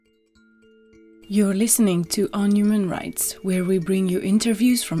You're listening to On Human Rights, where we bring you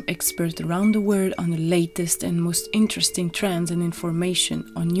interviews from experts around the world on the latest and most interesting trends and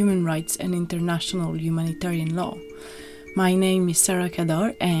information on human rights and international humanitarian law. My name is Sarah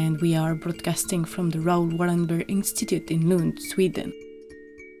Kadar, and we are broadcasting from the Raoul Wallenberg Institute in Lund, Sweden.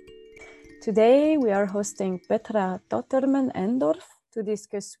 Today we are hosting Petra Totterman-Endorf to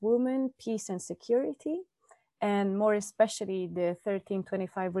discuss women, peace and security, and more especially the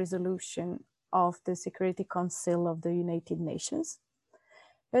 1325 resolution of the Security Council of the United Nations.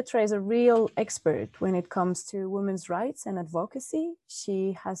 Petra is a real expert when it comes to women's rights and advocacy.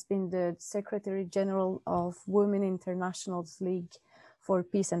 She has been the Secretary General of Women International's League for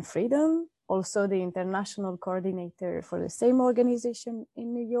Peace and Freedom, also the international coordinator for the same organization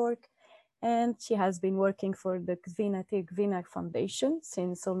in New York, and she has been working for the Kvinna till Kvinna Foundation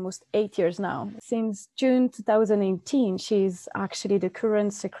since almost 8 years now. Since June 2018, she's actually the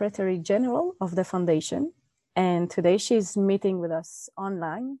current Secretary General of the foundation. And today she's meeting with us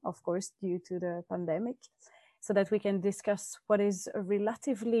online, of course, due to the pandemic, so that we can discuss what is a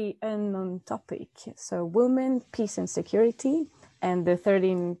relatively unknown topic. So women, peace and security, and the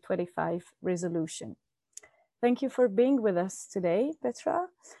 1325 resolution. Thank you for being with us today, Petra.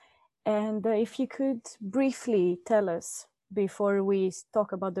 And if you could briefly tell us, before we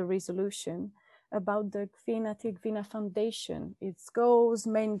talk about the resolution, about the Kvinna till Kvinna Foundation, its goals,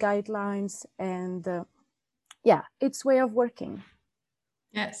 main guidelines, and its way of working.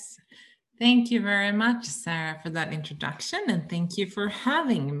 Yes, thank you very much, Sarah, for that introduction, and thank you for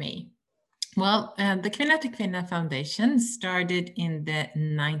having me. Well, the Kvinna till Kvinna Foundation started in the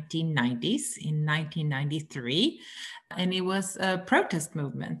 1990s, in 1993, and it was a protest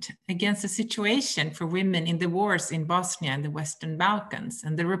movement against the situation for women in the wars in Bosnia and the Western Balkans,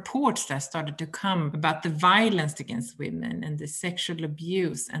 and the reports that started to come about the violence against women and the sexual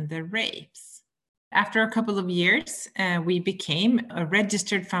abuse and the rapes. After a couple of years, we became a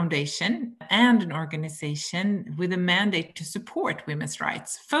registered foundation and an organization with a mandate to support women's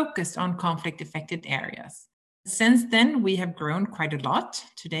rights focused on conflict-affected areas. Since then, we have grown quite a lot.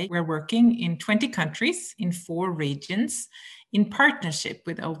 Today, we're working in 20 countries in 4 regions in partnership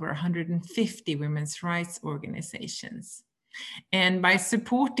with over 150 women's rights organizations. And by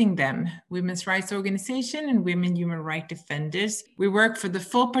supporting them, women's rights organizations and women human rights defenders, we work for the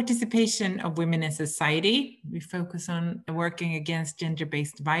full participation of women in society. We focus on working against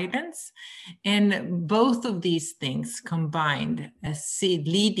gender-based violence. And both of these things combined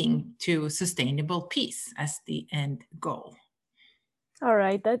leading to sustainable peace as the end goal. All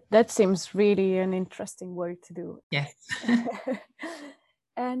right, that seems really an interesting work to do. Yes.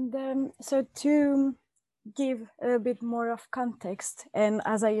 And so to give a bit more of context, and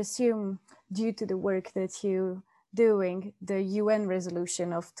as I assume due to the work that you're doing, the UN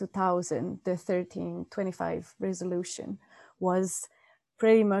resolution of 2000, the 1325 resolution, was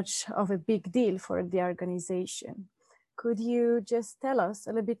pretty much of a big deal for the organization. Could you just tell us a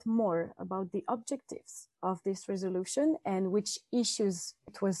little bit more about the objectives of this resolution and which issues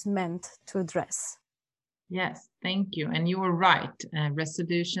it was meant to address? Yes, thank you. And you were right.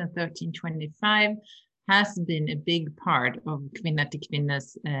 Resolution 1325 has been a big part of Kvinna till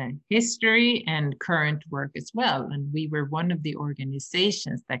Kvinna's history and current work as well. And we were one of the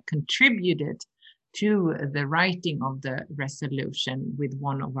organizations that contributed to the writing of the resolution with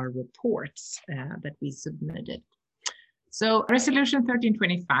one of our reports that we submitted. So Resolution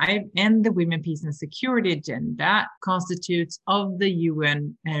 1325 and the Women, Peace and Security Agenda constitutes of the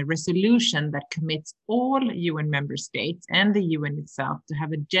UN resolution that commits all UN member states and the UN itself to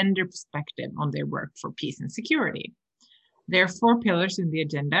have a gender perspective on their work for peace and security. There are 4 pillars in the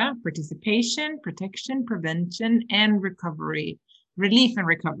agenda: participation, protection, prevention, and recovery, relief and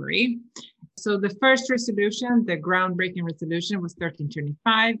recovery. So the first resolution, the groundbreaking resolution, was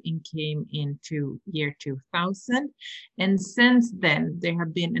 1325 and came into year 2000. And since then, there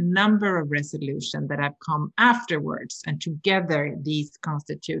have been a number of resolutions that have come afterwards. And together, these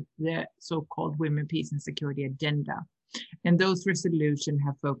constitute the so-called Women, Peace and Security Agenda. And those resolutions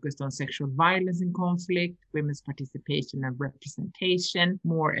have focused on sexual violence in conflict, women's participation and representation,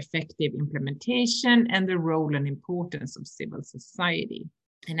 more effective implementation, and the role and importance of civil society.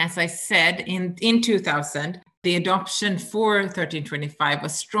 And as I said, in 2000, the adoption for 1325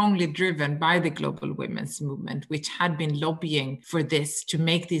 was strongly driven by the global women's movement, which had been lobbying for this to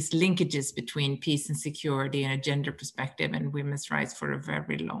make these linkages between peace and security and a gender perspective and women's rights for a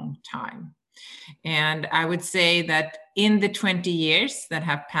very long time. And I would say that in the 20 years that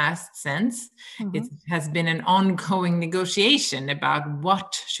have passed since, it has been an ongoing negotiation about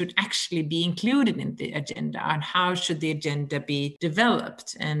what should actually be included in the agenda and how should the agenda be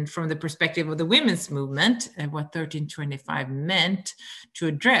developed. And from the perspective of the women's movement, what 1325 meant to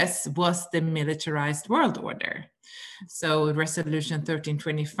address was the militarized world order. So Resolution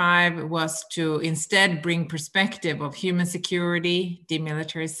 1325 was to instead bring perspective of human security,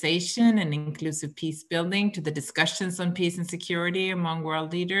 demilitarization, and inclusive peace building to the discussions on peace and security among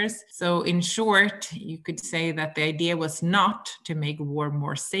world leaders. So in short, you could say that the idea was not to make war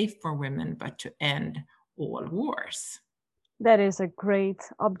more safe for women, but to end all wars. That is a great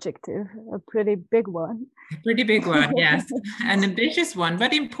objective, a pretty big one. A pretty big one, yes. An ambitious one,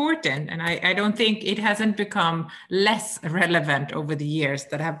 but important. And I don't think it hasn't become less relevant over the years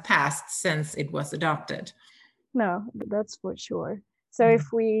that have passed since it was adopted. No, that's for sure. So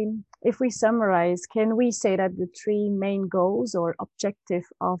if we summarize, can we say that the three main goals or objective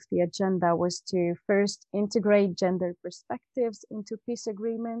of the agenda was to first integrate gender perspectives into peace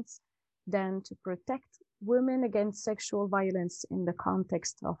agreements, then to protect women against sexual violence in the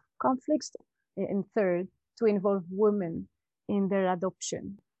context of conflicts, and third, to involve women in their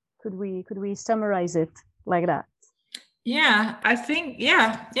adoption? Could we summarize it like that? Yeah, I think,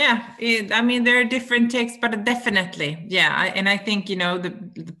 yeah. I mean, there are different takes, but definitely, yeah. And I think,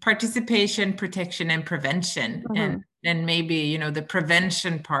 the participation, protection, and prevention, and maybe, the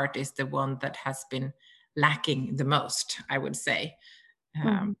prevention part is the one that has been lacking the most, I would say.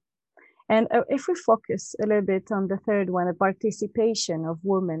 And if we focus a little bit on the third one, the participation of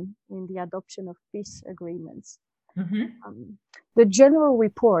women in the adoption of peace agreements. The general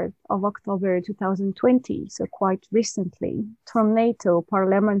report of October 2020, so quite recently, from NATO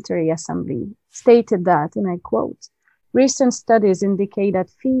Parliamentary Assembly, stated that, and I quote, "Recent studies indicate that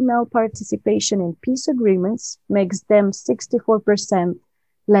female participation in peace agreements makes them 64%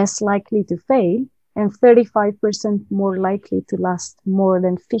 less likely to fail and 35% more likely to last more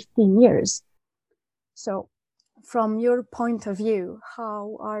than 15 years. So, from your point of view,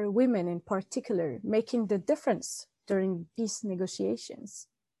 how are women in particular making the difference during peace negotiations?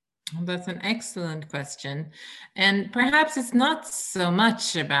 That's an excellent question. And perhaps it's not so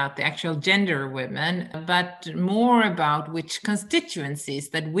much about the actual gender of women, but more about which constituencies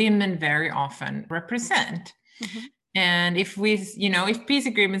that women very often represent. And if peace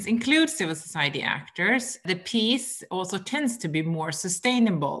agreements include civil society actors, the peace also tends to be more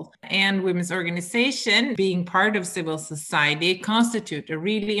sustainable. And women's organization, being part of civil society, constitute a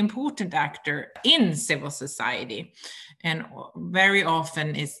really important actor in civil society, and very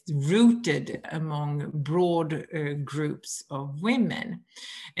often is rooted among broad groups of women.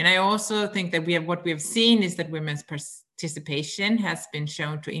 And I also think that what we have seen is that women's participation has been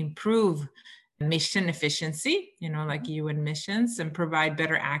shown to improve mission efficiency, like UN missions, and provide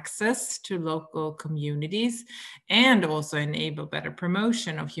better access to local communities, and also enable better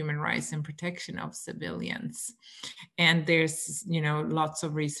promotion of human rights and protection of civilians. And there's, lots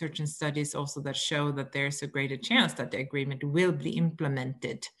of research and studies also that show that there's a greater chance that the agreement will be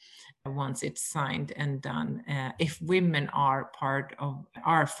implemented once it's signed and done, if women are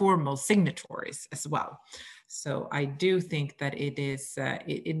formal signatories as well. So I do think that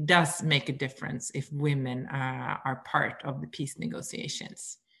it does make a difference if women are part of the peace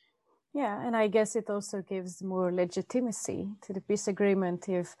negotiations. Yeah, and I guess it also gives more legitimacy to the peace agreement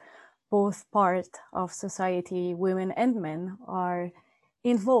if both parts of society, women and men, are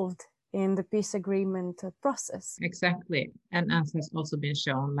involved in the peace agreement process. Exactly. And as has also been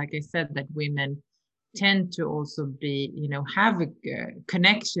shown, like I said, that women tend to also have a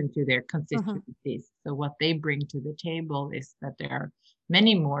connection to their constituencies. So what they bring to the table is that there are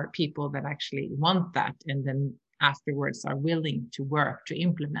many more people that actually want that, and then afterwards are willing to work to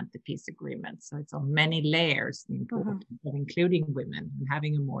implement the peace agreement. So it's on many layers, the importance of including women and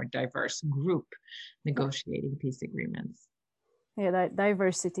having a more diverse group negotiating peace agreements. Yeah, that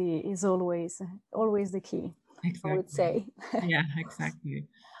diversity is always the key, exactly. I would say. Yeah, exactly.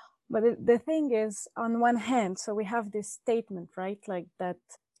 But the thing is, on one hand, so we have this statement, right? Like that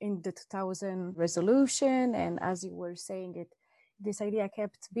in the 2000 resolution, and as you were saying it, this idea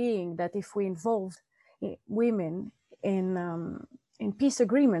kept being that if we involve women in peace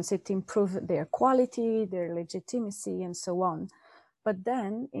agreements, it improved their quality, their legitimacy, and so on. But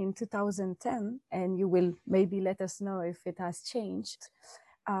then in 2010, and you will maybe let us know if it has changed,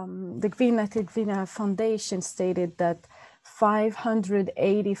 the Gvina Tidvina Foundation stated that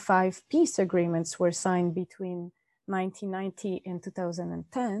 585 peace agreements were signed between 1990 and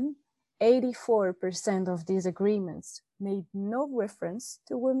 2010. 84% of these agreements made no reference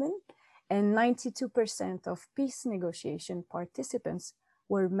to women, and 92% of peace negotiation participants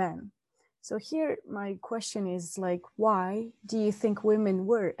were men. So here my question is like, why do you think women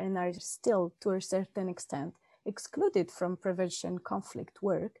were and are still to a certain extent excluded from prevention conflict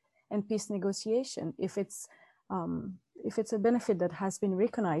work and peace negotiation if it's a benefit that has been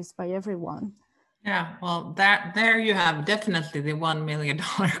recognized by everyone? Yeah, well, there you have definitely the $1 million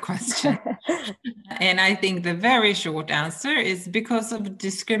question. And I think the very short answer is because of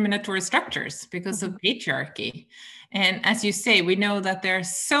discriminatory structures, because of patriarchy. And as you say, we know that there are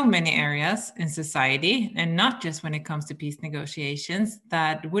so many areas in society, and not just when it comes to peace negotiations,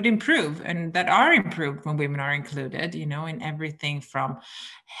 that would improve and that are improved when women are included, you know, in everything from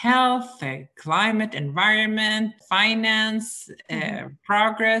health, climate, environment, finance,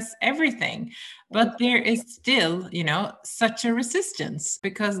 progress, everything. But there is still, you know, such a resistance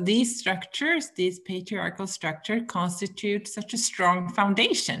because these structures, these patriarchal structures constitute such a strong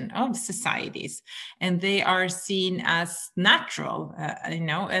foundation of societies, and they are seen as natural, you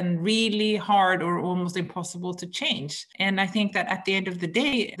know, and really hard or almost impossible to change. And I think that at the end of the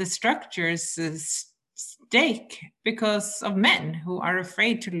day, the structures stake because of men who are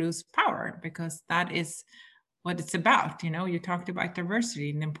afraid to lose power, because that is what it's about. You know, you talked about diversity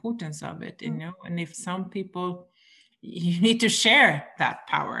and the importance of it, you know, and if some people, you need to share that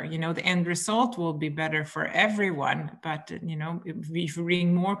power, you know, the end result will be better for everyone. But, you know, if we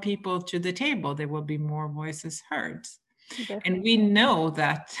bring more people to the table, there will be more voices heard. Definitely. And we know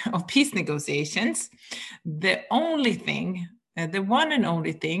that of peace negotiations, the only thing, the one and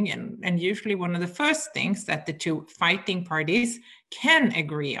only thing, and usually one of the first things that the two fighting parties can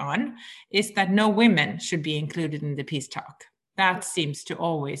agree on is that no women should be included in the peace talk. That seems to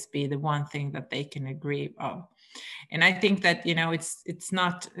always be the one thing that they can agree on. And I think that, you know, it's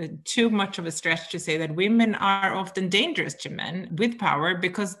not too much of a stretch to say that women are often dangerous to men with power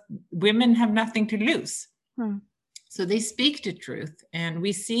because women have nothing to lose. So they speak the truth. And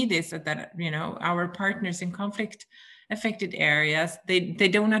we see this at that, you know, our partners in conflict affected areas, they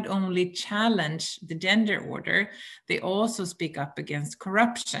do not only challenge the gender order, they also speak up against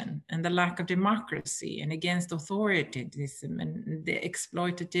corruption and the lack of democracy and against authoritarianism and the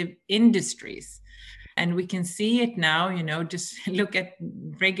exploitative industries. And we can see it now, you know, just look at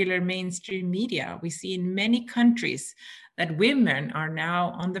regular mainstream media. We see in many countries that women are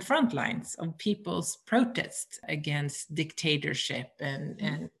now on the front lines of people's protests against dictatorship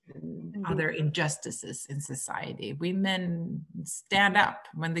and other injustices in society. Women stand up.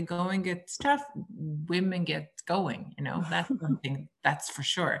 When the going gets tough, women get going, you know, that's something that's for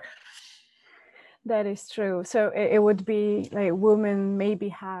sure. That is true. So it would be like women maybe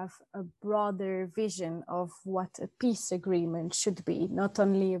have a broader vision of what a peace agreement should be, not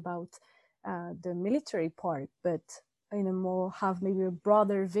only about the military part, but in a more have maybe a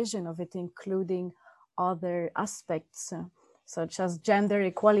broader vision of it, including other aspects such as gender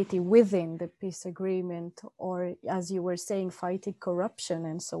equality within the peace agreement, or as you were saying, fighting corruption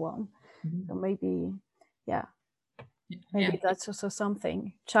and so on. So maybe, maybe that's also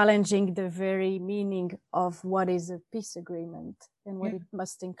something challenging the very meaning of what is a peace agreement and what it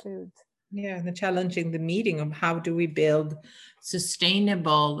must include. Yeah, the challenging the meaning of how do we build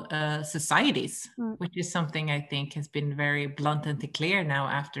sustainable societies, which is something I think has been very bluntly clear now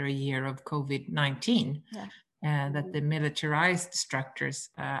after a year of COVID-19, that the militarized structures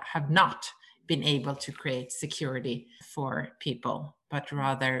have not been able to create security for people, but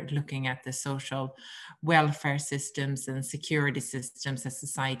rather looking at the social welfare systems and security systems that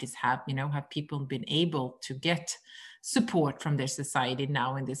societies have, you know, have people been able to get support from their society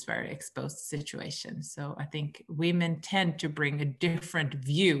now in this very exposed situation. So I think women tend to bring a different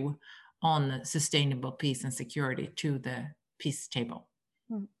view on sustainable peace and security to the peace table.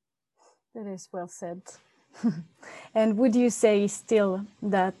 That is well said. And would you say still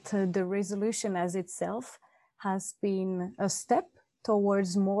that the resolution as itself has been a step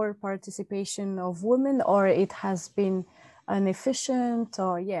towards more participation of women, or it has been inefficient,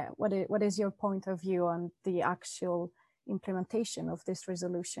 or what is your point of view on the actual implementation of this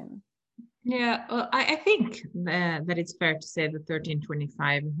resolution? Yeah, well, I think that it's fair to say that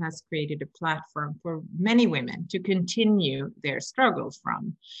 1325 has created a platform for many women to continue their struggles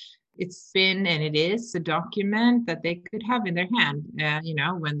from. It's been, and it is, a document that they could have in their hand, you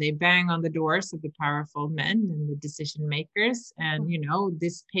know, when they bang on the doors of the powerful men and the decision makers. And, you know,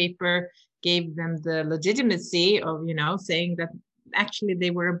 this paper gave them the legitimacy of, you know, saying that actually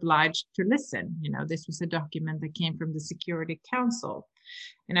they were obliged to listen. This was a document that came from the Security Council.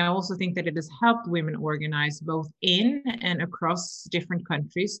 And I also think that it has helped women organize both in and across different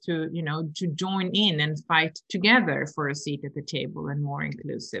countries to join in and fight together for a seat at the table and more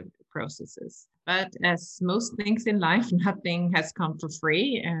inclusive processes. But as most things in life, nothing has come for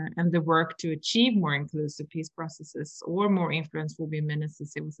free, and the work to achieve more inclusive peace processes or more influence for women and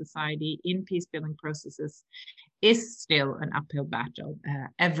civil society in peace building processes is still an uphill battle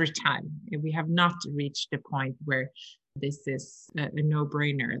every time. We have not reached the point where this is a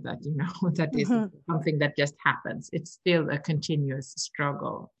no-brainer that that is something that just happens. It's still a continuous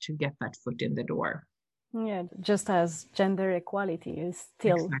struggle to get that foot in the door. Yeah, just as gender equality is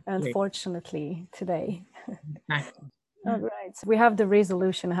still, unfortunately, today. Exactly. All right. So we have the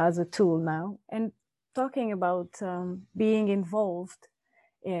resolution as a tool now. And talking about being involved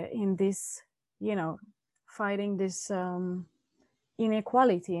in this, fighting this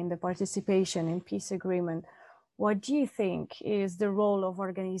inequality in the participation in peace agreement, what do you think is the role of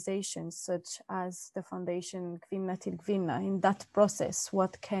organizations such as the Foundation Kvinna till Kvinna in that process?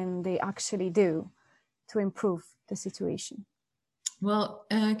 What can they actually do to improve the situation? Well,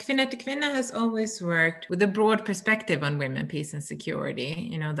 Kvinna till Kvinna has always worked with a broad perspective on women, peace and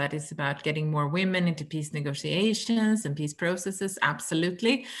security. That is about getting more women into peace negotiations and peace processes,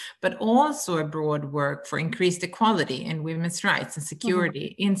 absolutely, but also a broad work for increased equality and women's rights and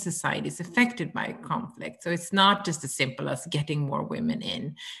security in societies affected by conflict. So it's not just as simple as getting more women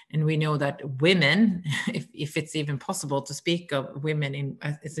in. And we know that women, if it's even possible to speak of women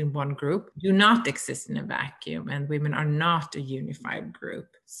as in one group, do not exist in a vacuum, and women are not a unified group.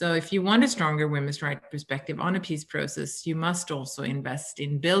 So if you want a stronger women's rights perspective on a peace process, you must also invest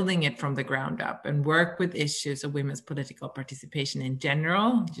in building it from the ground up and work with issues of women's political participation in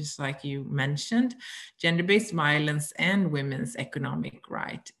general, just like you mentioned, gender-based violence and women's economic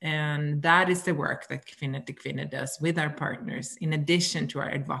right. And that is the work that Kvinna till Kvinna does with our partners, in addition to our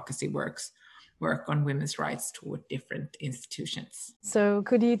advocacy work on women's rights toward different institutions. So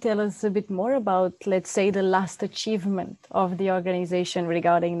could you tell us a bit more about, let's say, the last achievement of the organization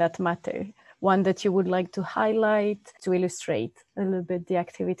regarding that matter? One that you would like to highlight to illustrate a little bit the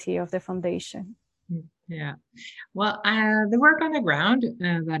activity of the foundation? Yeah, well, the work on the ground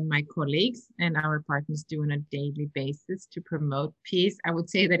that my colleagues and our partners do on a daily basis to promote peace, I would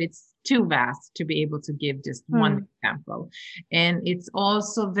say that it's too vast to be able to give just one example. And it's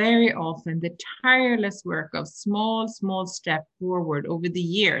also very often the tireless work of small step forward over the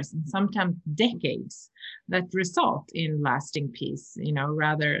years and sometimes decades that result in lasting peace,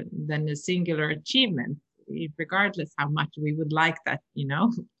 rather than a singular achievement, regardless how much we would like that,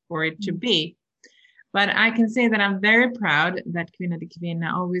 for it to be. But I can say that I'm very proud that Kvinna till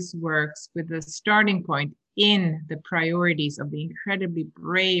Kvinna always works with the starting point in the priorities of the incredibly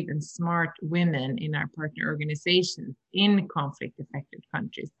brave and smart women in our partner organizations in conflict-affected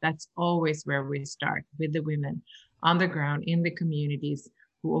countries. That's always where we start, with the women on the ground in the communities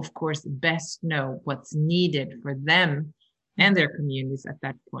who, of course, best know what's needed for them and their communities at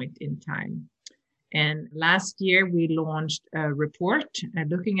that point in time. And last year, we launched a report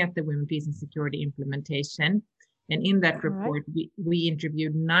looking at the women, peace and security implementation. And in that report, we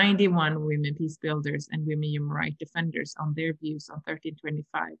interviewed 91 women peace builders and women human rights defenders on their views on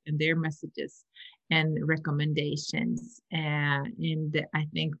 1325 and their messages and recommendations. And I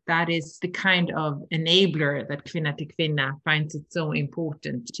think that is the kind of enabler that Kvinna till Kvinna finds it so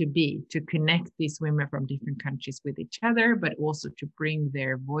important to be, to connect these women from different countries with each other, but also to bring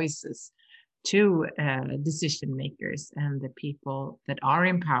their voices to decision makers and the people that are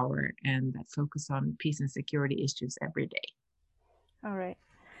in power and that focus on peace and security issues every day. All right.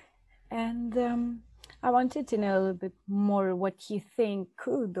 And I wanted to know a little bit more what you think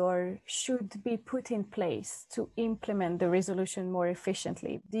could or should be put in place to implement the resolution more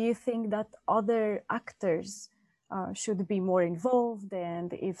efficiently. Do you think that other actors should be more involved?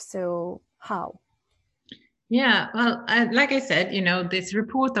 And if so, how? Yeah, well, like I said, this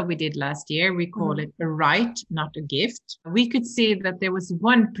report that we did last year, we call it a right, not a gift. We could see that there was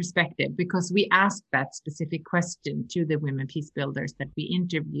one perspective because we asked that specific question to the women peace builders that we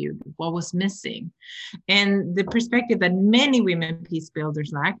interviewed, what was missing. And the perspective that many women peace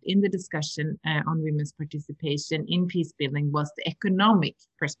builders lacked in the discussion on women's participation in peace building was the economic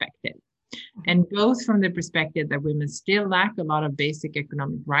perspective. And both from the perspective that women still lack a lot of basic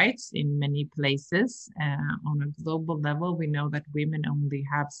economic rights in many places. On a global level, we know that women only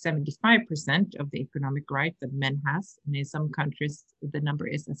have 75% of the economic right that men has. And in some countries, the number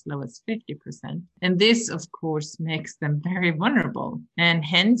is as low as 50%. And this, of course, makes them very vulnerable and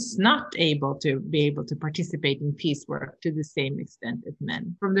hence not able to participate in peace work to the same extent as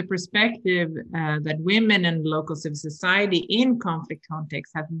men. From the perspective that women and local civil society in conflict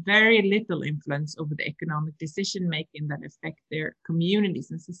contexts have very little influence over the economic decision making that affect their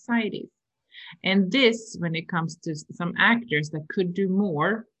communities and societies. And this, when it comes to some actors that could do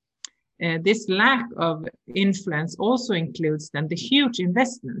more, this lack of influence also includes then the huge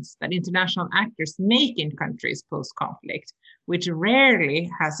investments that international actors make in countries post-conflict, which rarely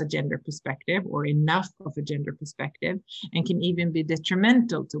has a gender perspective or enough of a gender perspective, and can even be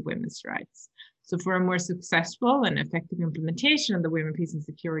detrimental to women's rights. So for a more successful and effective implementation of the Women, Peace and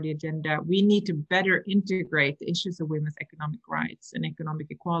Security agenda, we need to better integrate the issues of women's economic rights and economic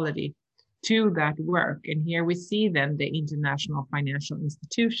equality to that work. And here we see then the international financial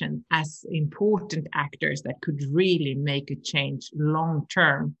institutions as important actors that could really make a change long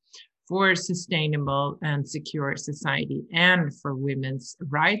term for sustainable and secure society and for women's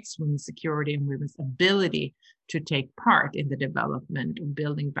rights, women's security, and women's ability to take part in the development of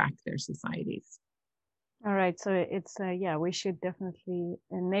building back their societies. All right, so it's yeah, we should definitely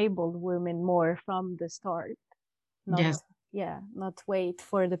enable women more from the start. Yes. Yeah, not wait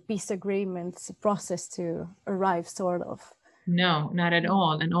for the peace agreements process to arrive, sort of. No, not at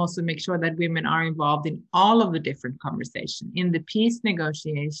all. And also make sure that women are involved in all of the different conversations, in the peace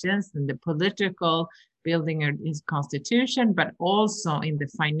negotiations, in the political building of his constitution, but also in the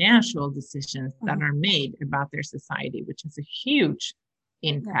financial decisions that are made about their society, which has a huge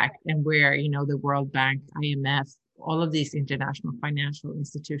impact. Yeah. And where, you know, the World Bank, IMF, all of these international financial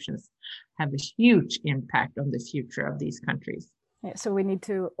institutions have a huge impact on the future of these countries. Yeah, so we need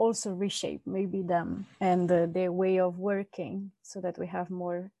to also reshape maybe them and their way of working so that we have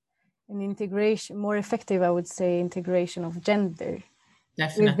more an integration, more effective, I would say, integration of gender.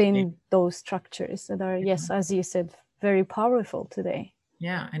 Definitely. Within those structures that are, yes, as you said, very powerful today.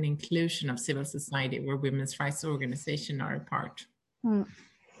 Yeah, an inclusion of civil society where women's rights organizations are a part.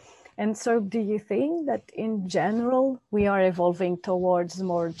 And so do you think that in general, we are evolving towards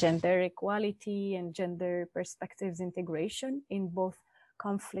more gender equality and gender perspectives integration in both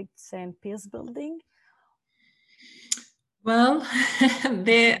conflicts and peace building? Well,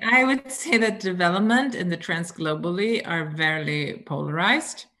 I would say that development and the trends globally are very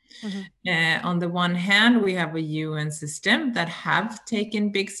polarized. On the one hand, we have a UN system that have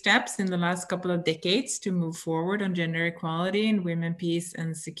taken big steps in the last couple of decades to move forward on gender equality and women, peace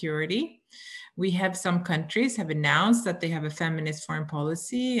and security. We have some countries have announced that they have a feminist foreign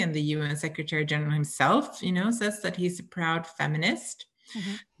policy, and the UN Secretary General himself, you know, says that he's a proud feminist.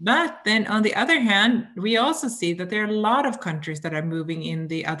 But then on the other hand, we also see that there are a lot of countries that are moving in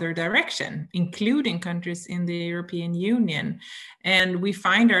the other direction, including countries in the European Union. And we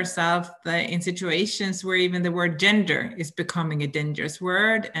find ourselves in situations where even the word gender is becoming a dangerous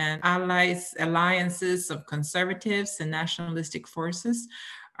word, and alliances of conservatives and nationalistic forces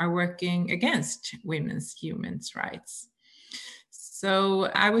are working against women's human rights. So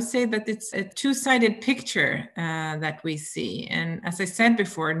I would say that it's a two-sided picture that we see. And as I said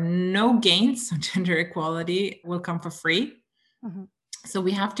before, no gains on gender equality will come for free. So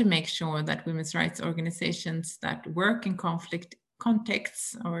we have to make sure that women's rights organizations that work in conflict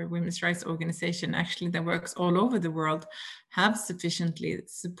contexts, or women's rights organization actually that works all over the world, have sufficiently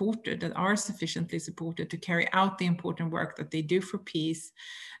supported to carry out the important work that they do for peace,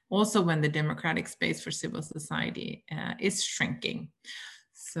 also when the democratic space for civil society is shrinking.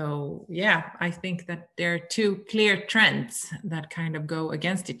 So yeah, I think that there are two clear trends that kind of go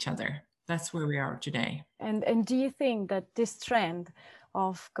against each other. That's where we are today. And do you think that this trend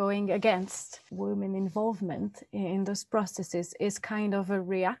of going against women involvement in those processes is kind of a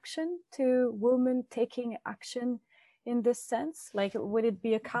reaction to women taking action in this sense? Like, would it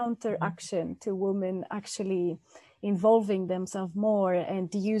be a counteraction to women actually involving themselves more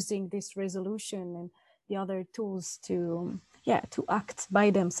and using this resolution and the other tools to act by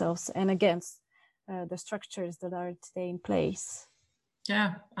themselves and against the structures that are today in place?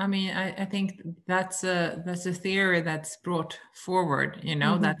 Yeah, I mean, I think that's a theory that's brought forward, you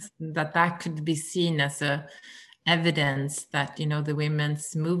know, that could be seen as a evidence that, you know, the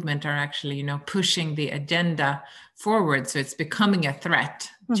women's movement are actually, you know, pushing the agenda forward. So it's becoming a threat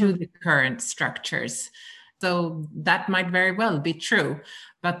to the current structures. So that might very well be true.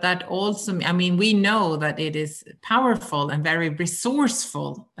 But that also, I mean, we know that it is powerful and very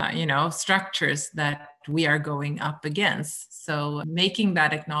resourceful, structures that we are going up against. So making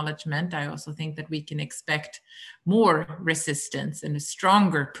that acknowledgement, I also think that we can expect more resistance and a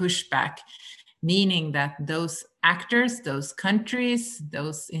stronger pushback, meaning that those actors, those countries,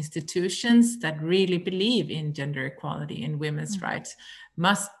 those institutions that really believe in gender equality and women's rights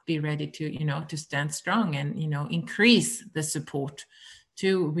must be ready to, to stand strong and, increase the support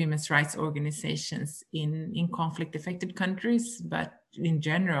to women's rights organizations in conflict affected countries, but in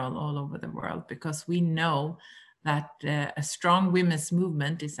general all over the world, because we know that a strong women's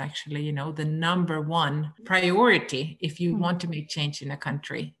movement is actually, the number one priority if you want to make change in a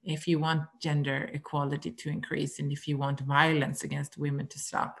country, if you want gender equality to increase, and if you want violence against women to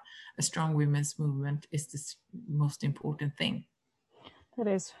stop. A strong women's movement is the most important thing. That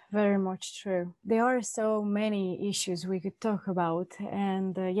is very much true. There are so many issues we could talk about.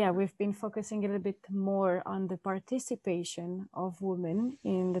 And we've been focusing a little bit more on the participation of women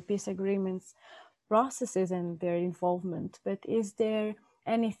in the peace agreements processes and their involvement. But is there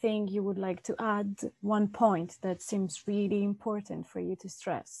anything you would like to add? One point that seems really important for you to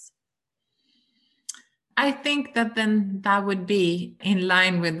stress? I think that then that would be in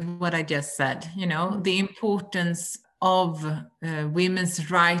line with what I just said, the importance of women's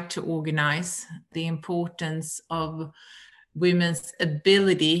right to organize, the importance of women's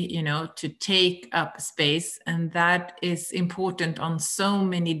ability, to take up space. And that is important on so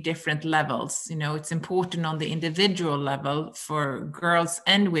many different levels. It's important on the individual level for girls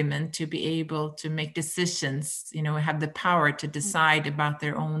and women to be able to make decisions, have the power to decide about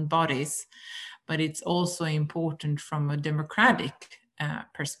their own bodies. But it's also important from a democratic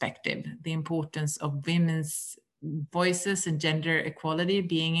perspective, the importance of women's voices and gender equality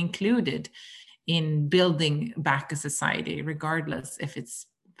being included in building back a society, regardless if it's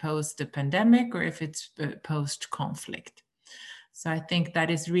post a pandemic or if it's post conflict. So I think that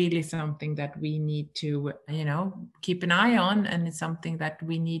is really something that we need to, keep an eye on, and it's something that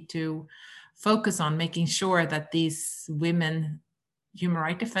we need to focus on, making sure that these women, human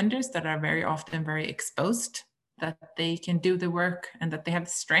rights defenders that are very often very exposed, that they can do the work and that they have the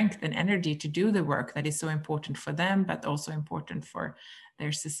strength and energy to do the work that is so important for them, but also important for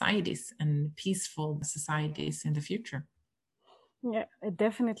their societies and peaceful societies in the future. Yeah,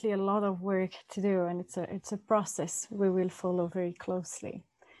 definitely a lot of work to do, and it's a process we will follow very closely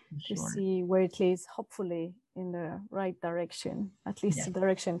to see where it leads, hopefully in the right direction, at least the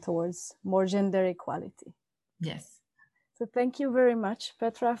direction towards more gender equality. Yes. So thank you very much,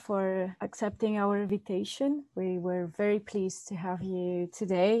 Petra, for accepting our invitation. We were very pleased to have you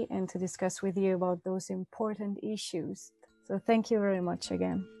today and to discuss with you about those important issues. So thank you very much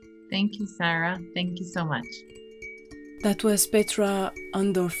again. Thank you, Sarah. Thank you so much. That was Petra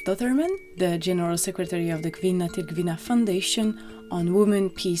Andorf-Dotterman, the General Secretary of the Kvinna till Kvinna Foundation on Women,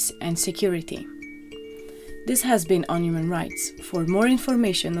 Peace and Security. This has been On Human Rights. For more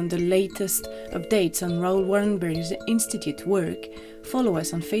information on the latest updates on Raoul Wallenberg Institute work, follow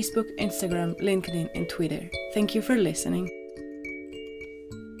us on Facebook, Instagram, LinkedIn and Twitter. Thank you for listening.